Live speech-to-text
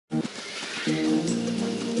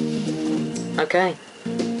Okay.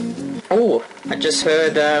 Oh, I just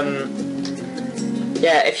heard,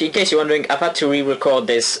 yeah, in case you're wondering, I've had to re-record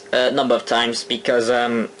this a number of times because,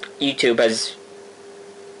 YouTube has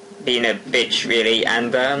been a bitch, really,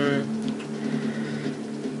 and,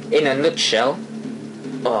 in a nutshell,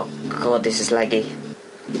 oh god, this is laggy.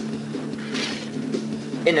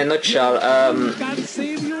 In a nutshell,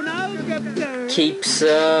 keeps,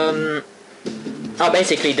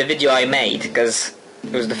 basically the video I made, because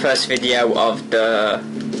it was the first video of the,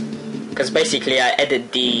 because basically I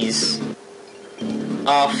edit these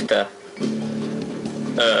after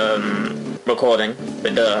recording,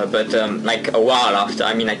 but like a while after.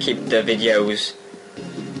 I mean, I keep the videos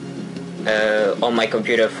on my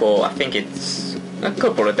computer for, I think it's a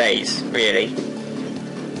couple of days, really.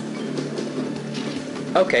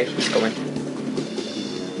 Okay, he's coming.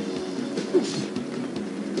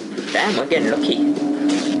 Damn, we're getting lucky.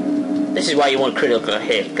 This is why you want critical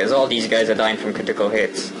hit, because all these guys are dying from critical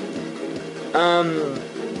hits.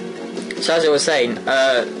 So as I was saying,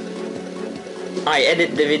 I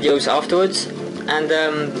edit the videos afterwards, and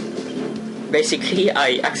basically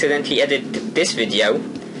I accidentally edited this video,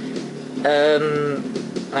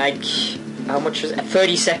 like, how much was it?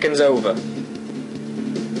 30 seconds over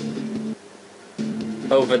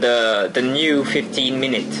the new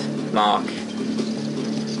 15-minute mark.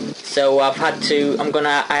 So I have to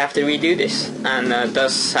redo this, and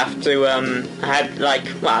thus have to, I had like,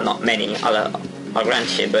 well, not many, I'll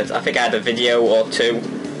grant you, but I think I had a video or two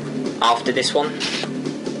after this one.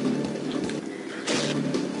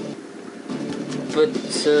 But,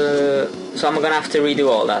 so I'm gonna have to redo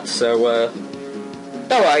all that, so,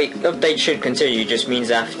 don't worry, update should continue, just means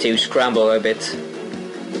I have to scramble a bit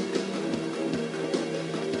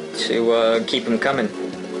to, keep them coming.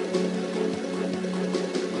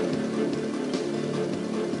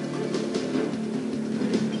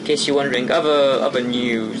 In case you're wondering, other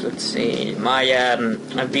news, let's see,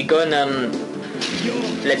 I've begun,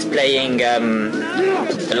 let's playing,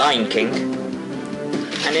 The Lion King,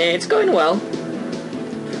 and it's going well.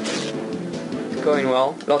 It's going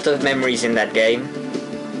well. A lot of memories in that game.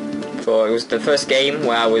 It was the first game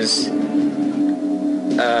where I was,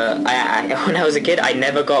 when I was a kid, I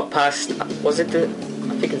never got past, was it I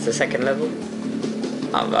think it's the second level?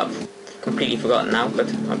 I've completely forgotten now,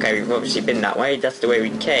 but okay, we've obviously been that way. That's the way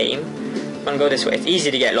we came. I'm gonna go this way. It's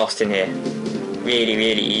easy to get lost in here. Really,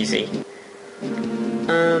 really easy.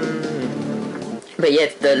 But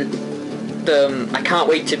yeah, the I Can't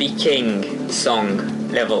Wait to Be King song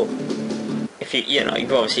level. If you know,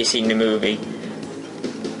 you've obviously seen the movie,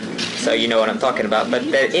 so you know what I'm talking about. But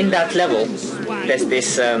in that level, there's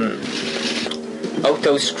this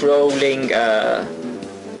auto-scrolling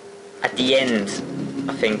at the end,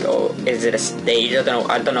 I think, or is it a stage? I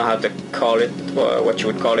don't know how to call it, or what you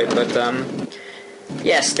would call it, but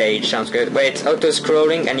yeah, stage sounds good. Where it's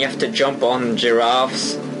auto-scrolling and you have to jump on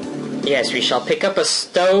giraffes. Yes, we shall pick up a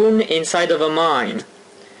stone inside of a mine.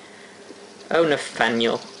 Oh,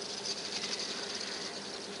 Nathaniel.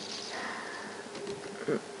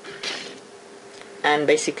 And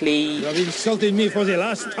basically, you have insulted me for the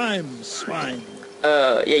last time, swine.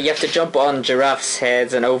 Yeah, you have to jump on giraffes'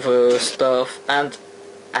 heads and over stuff, and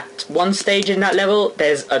at one stage in that level,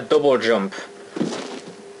 there's a double jump.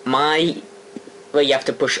 Well, you have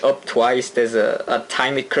to push up twice, there's a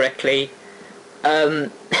time it correctly.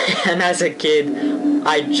 And as a kid,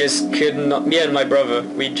 I just could not, me and my brother,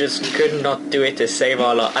 we just could not do it to save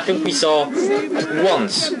our life. I think we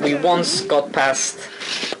once got past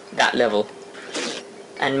that level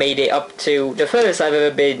and made it up to, the furthest I've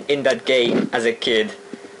ever been in that game as a kid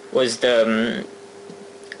was the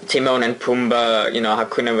Timon and Pumbaa, you know,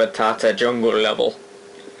 Hakuna Matata jungle level.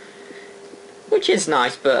 Which is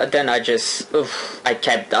nice, but then I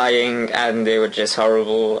kept dying and they were just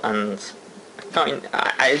horrible, and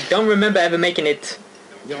I don't remember ever making it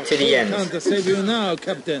to the end. To save you now,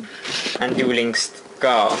 Captain. And dueling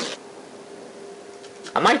Scar.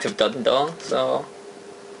 I might have done though, so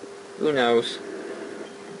who knows.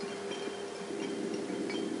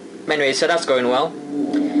 Anyway, so that's going well.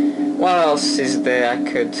 What else is there I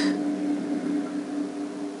could...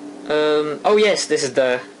 oh yes, this is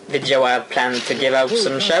the video I had planned to give out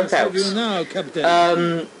some shoutouts.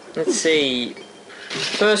 Let's see.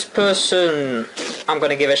 First person I'm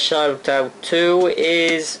gonna give a shout out to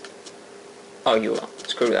is... oh, you are.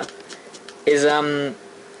 Screw that. Is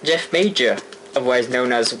Jeff Major, otherwise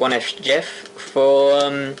known as 1F Jeff,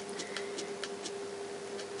 for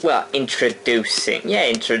well, introducing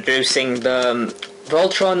the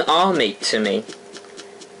Voltron army to me,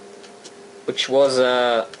 which was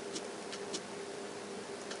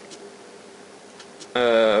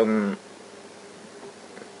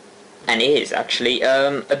and is actually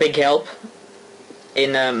a big help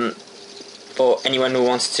in for anyone who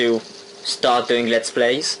wants to start doing Let's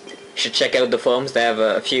Plays. You should check out the forums. They have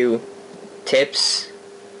a few tips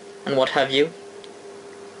and what have you.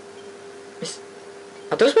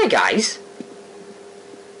 Are those my guys?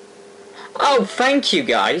 Oh, thank you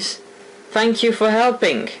guys. Thank you for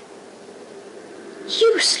helping.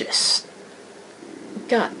 Useless.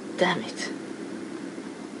 God damn it.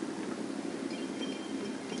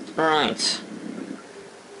 Right.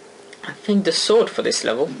 I think the sword for this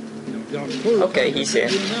level. Okay, he's here.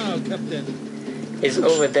 Is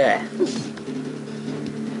over there.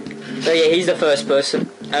 So yeah, he's the first person.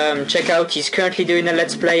 Check out, he's currently doing a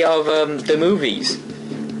Let's Play of the movies.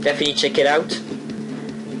 Definitely check it out.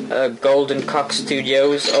 Golden Cock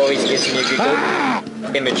Studios, always gives me a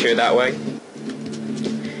giggle. Immature that way.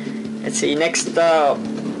 Let's see, next up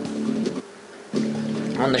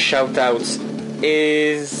on the shoutouts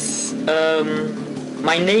is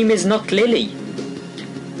my name is not Lily.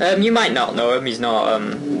 You might not know him. He's not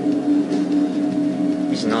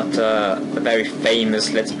a very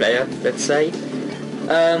famous Let's Player, let's say.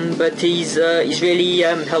 But he's really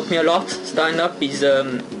helped me a lot starting up. He's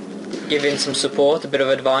giving some support, a bit of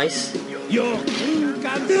advice.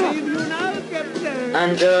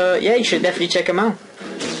 And yeah, you should definitely check him out.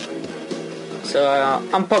 So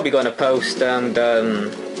I'm probably going to post the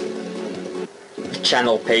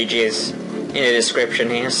channel pages in the description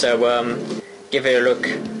here, so give it a look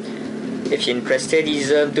if you're interested. He's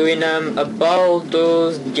doing a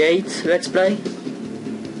Baldur's Gate Let's Play.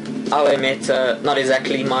 I'll admit, not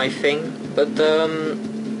exactly my thing, but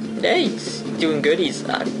yeah, he's doing good. He's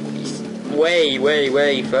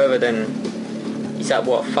way further than, he's at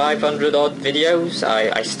what, 500 odd videos?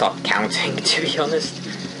 I stopped counting, to be honest.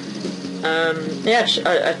 Yeah,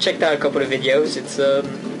 I checked out a couple of videos. It's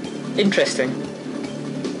interesting.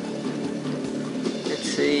 Let's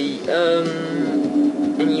see,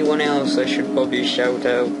 anyone else I should probably shout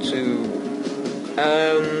out to?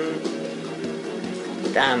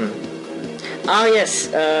 Damn. Oh yes,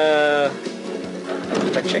 did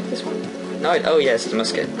I check this one? No, oh yes, the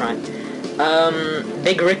musket, right.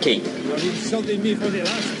 Big Ricky. You're insulting me for the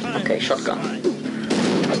last time. Okay, shotgun.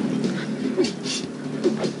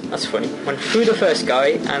 That's funny. Went through the first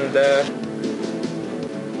guy and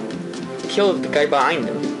killed the guy behind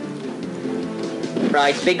him.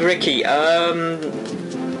 Right, Big Ricky.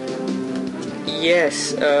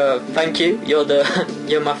 Yes. Thank you.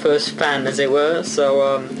 You're my first fan, as it were. So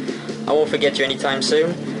I won't forget you anytime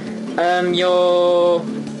soon. Your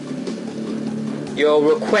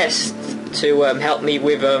request to help me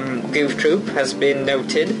with Goof Troop has been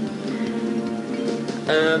noted.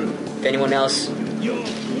 If anyone else.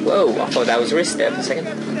 Whoa, I thought that was wrist there for a second.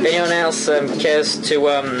 If anyone else cares to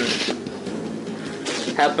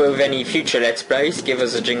help with any future Let's Plays, give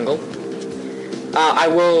us a jingle. I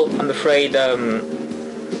will, I'm afraid,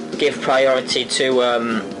 give priority to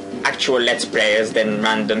actual Let's Players than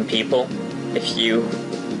random people. If you,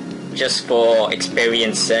 just for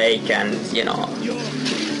experience sake and, you know,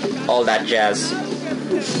 all that jazz.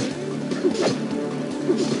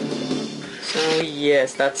 So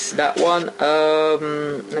yes, that's that one.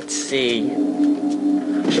 Let's see.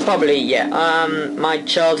 Should probably, yeah. My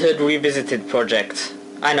childhood revisited project.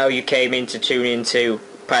 I know you came in to tune into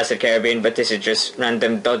Pirates of the Caribbean, but this is just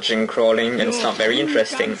random dodging, crawling, and it's not very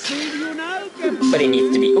interesting. But it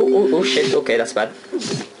needs to be. Oh shit! Okay, that's bad.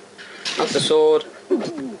 Not the sword.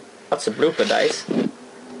 That's a blooper dice.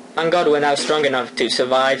 Thank God we're now strong enough to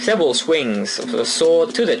survive several swings of the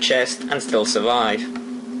sword to the chest and still survive.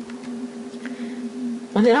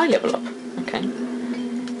 When did I level up? Okay.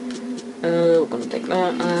 We're gonna take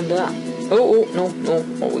that and that. Oh, no,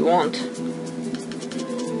 what we want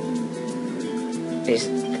is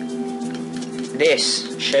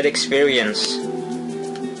this, shared experience.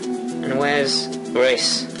 And where's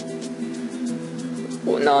Grace?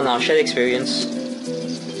 Oh, no, shared experience.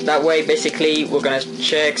 That way, basically, we're gonna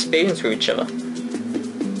share experience with each other,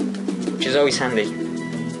 which is always handy.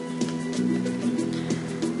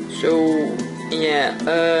 So, yeah,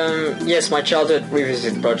 yes, my childhood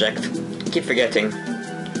revisit project. Keep forgetting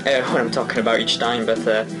what I'm talking about each time, but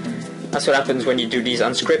that's what happens when you do these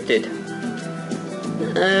unscripted.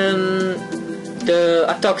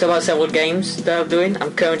 I've talked about several games that I'm doing.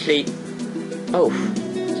 I'm currently... Oh.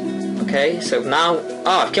 Okay, so now...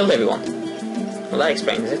 Oh, I've killed everyone. Well, that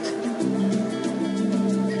explains it.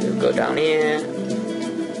 So we'll go down here.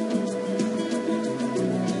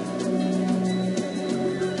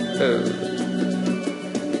 Oh.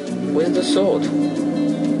 Where's the sword?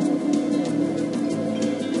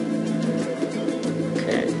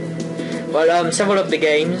 Okay. Well, several of the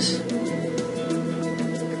games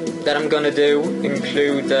that I'm gonna do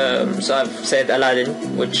include, so I've said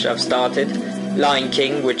Aladdin, which I've started, Lion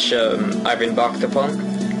King, which I've embarked upon.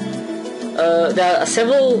 There are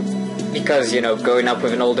several, because, you know, growing up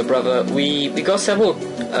with an older brother, we got several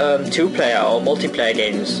two-player or multiplayer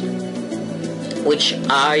games, which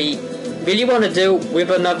I really want to do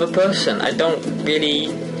with another person. I don't really,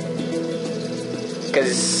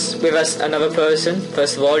 because with another person,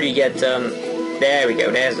 first of all, you get, there we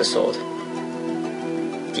go, there's the sword.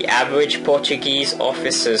 The average Portuguese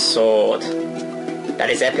officer's sword. That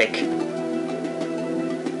is epic.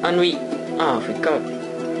 And we got,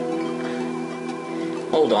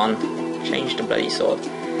 hold on, change the bloody sword.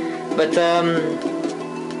 But,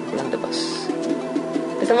 blunderbuss.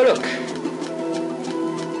 Let's have a look.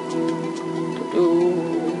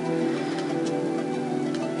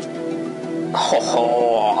 Ho ho!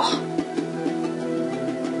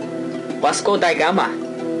 Vasco da Gama.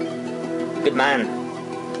 Good man.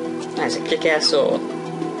 That's a kick-ass sword.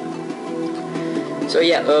 So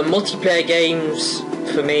yeah, multiplayer games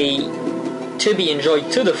for me, to be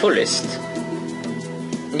enjoyed to the fullest,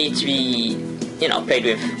 need to be, you know, played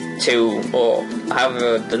with two or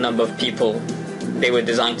however the number of people they were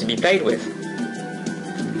designed to be played with.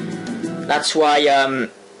 That's why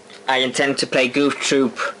I intend to play Goof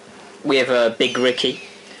Troop with Big Ricky.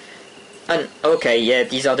 And okay, yeah,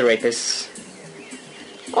 these are the rapists.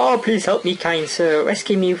 Oh, please help me, kind sir.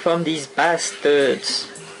 Rescue me from these bastards.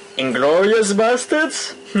 Inglorious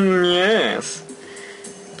bastards? Yes.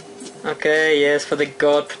 Okay, yes, for the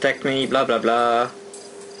god, protect me, blah blah blah.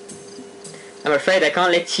 I'm afraid I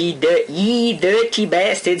can't let ye dirty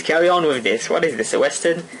bastards carry on with this. What is this, a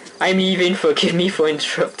western? I'm leaving, forgive me for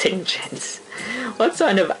interrupting, gents. What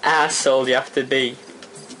kind of asshole do you have to be?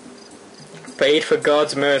 Paid for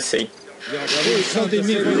God's mercy.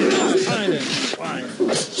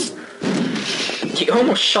 You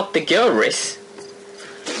almost shot the girl, Riz.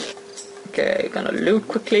 Okay, gonna loot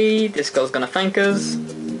quickly. This girl's gonna thank us.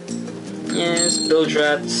 Yes, bilge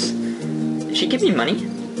rats. Did she give me money?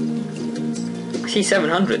 I see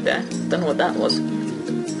 700 there. Don't know what that was.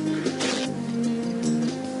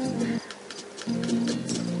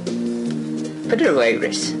 Put it away,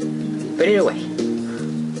 Riz. Put it away.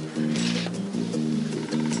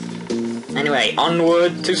 Anyway,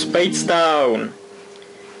 onward to Spadestown.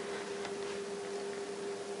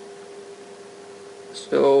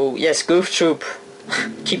 So, yes, Goof Troop.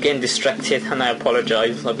 Keep getting distracted and I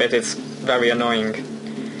apologize. I bet it's very annoying.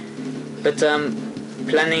 But,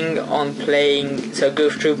 planning on playing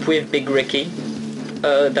Goof Troop with Big Ricky.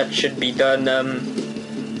 That should be done,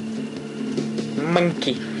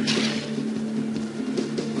 monkey.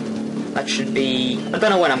 That should be, I don't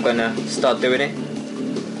know when I'm gonna start doing it.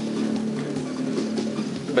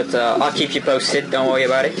 But I'll keep you posted, don't worry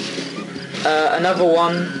about it. Another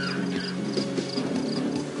one.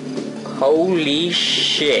 Holy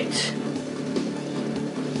shit.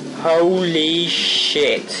 Holy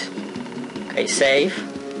shit. Okay, save.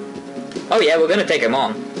 Oh yeah, we're gonna take him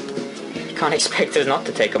on. You can't expect us not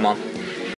to take him on.